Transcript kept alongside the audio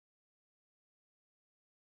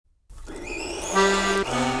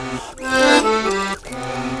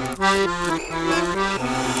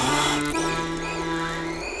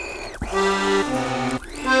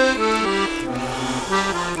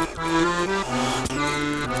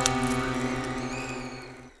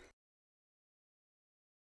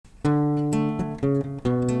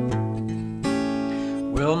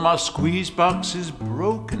my squeeze box is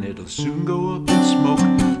broken, it'll soon go up in smoke.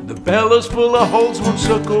 The bellows full of holes won't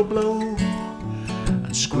suck or blow.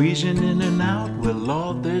 And squeezing in and out, well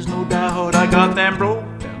Lord, there's no doubt I got them broke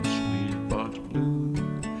down Squeezebox Blues.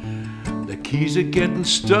 The keys are getting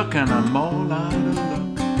stuck and I'm all out of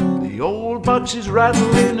luck. The old box is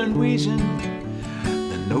rattling and wheezing.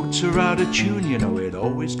 The notes are out of tune, you know it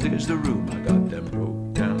always clears the room. I got them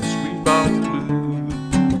broke down Squeezebox Blues.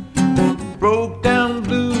 Broke down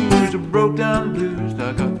blues, broke down blues.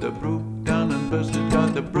 I got the broke down and busted,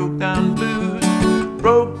 got the broke down blues.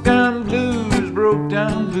 Broke down blues, broke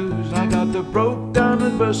down blues. I got the broke down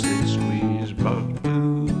and busted Squeezebox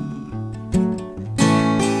Blues.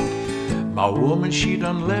 My woman, she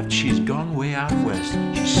done left, she's gone way out west.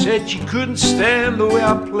 She said she couldn't stand the way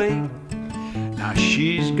I play. Now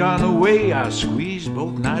she's gone away, I squeeze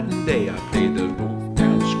both night and day. I play the broke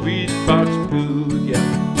down Squeezebox Blues,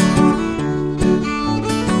 yeah.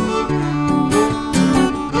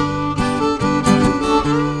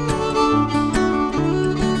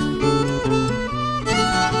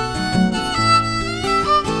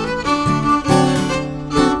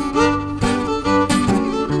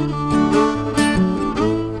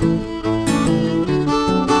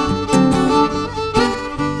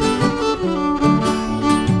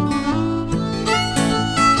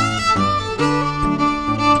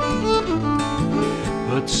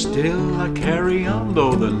 But still I carry on,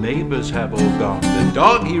 though the neighbors have all gone. The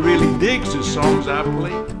dog, he really digs the songs I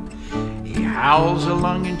play. He howls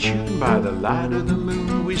along in tune by the light of the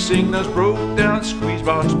moon. We sing those broke down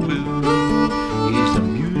Squeezebox Blues. He's a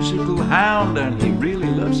musical hound and he really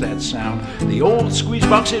loves that sound. The old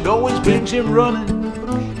Squeezebox, it always brings him running.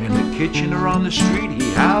 In the kitchen or on the street,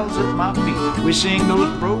 he howls at my feet. We sing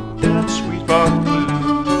those broke down Squeezebox Blues.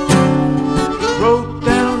 Broke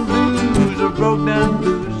down blues, or broke down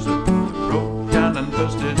blues, broke down and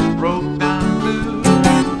busted, broke down blues,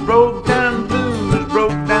 broke down blues,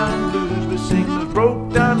 broke down blues. We sing the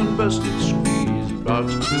broke down and busted Squeezebox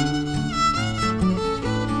Blues.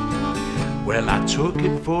 Well, I took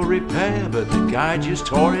it for repair, but the guy just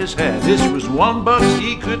tore his hair. This was one box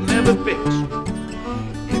he could never fix.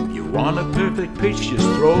 If you want a perfect pitch, just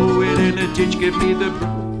throw it in a ditch. Give me the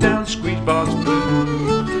broke down Squeezebox Blues.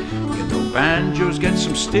 Banjos get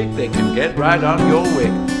some stick, they can get right on your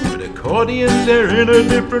wick. But accordions, they're in a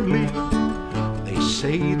different league. They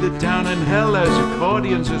say that down in hell there's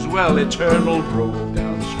accordions as well. Eternal broke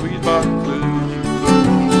down Squeezebox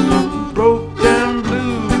Blues. Broke down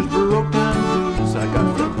blues, broke down blues. I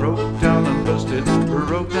got the broke down and busted,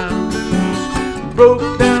 broke down blues.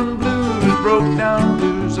 Broke down blues, broke down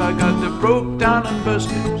blues. I got the broke down and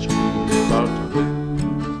busted Squeezebox Blues.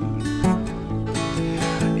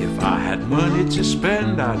 If I had money to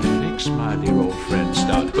spend, I'd fix my dear old friend.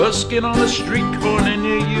 Start busking on a street corner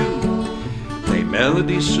near you. Play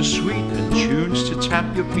melodies so sweet and tunes to tap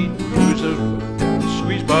your feet. Blues of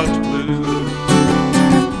Squeezebox Blues.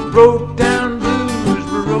 Broke down blues,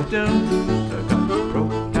 broke down blues. I got the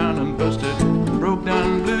broke down and busted, broke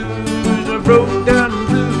down blues. I broke down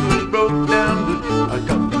blues, broke down blues. I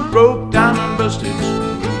got the broke down and busted.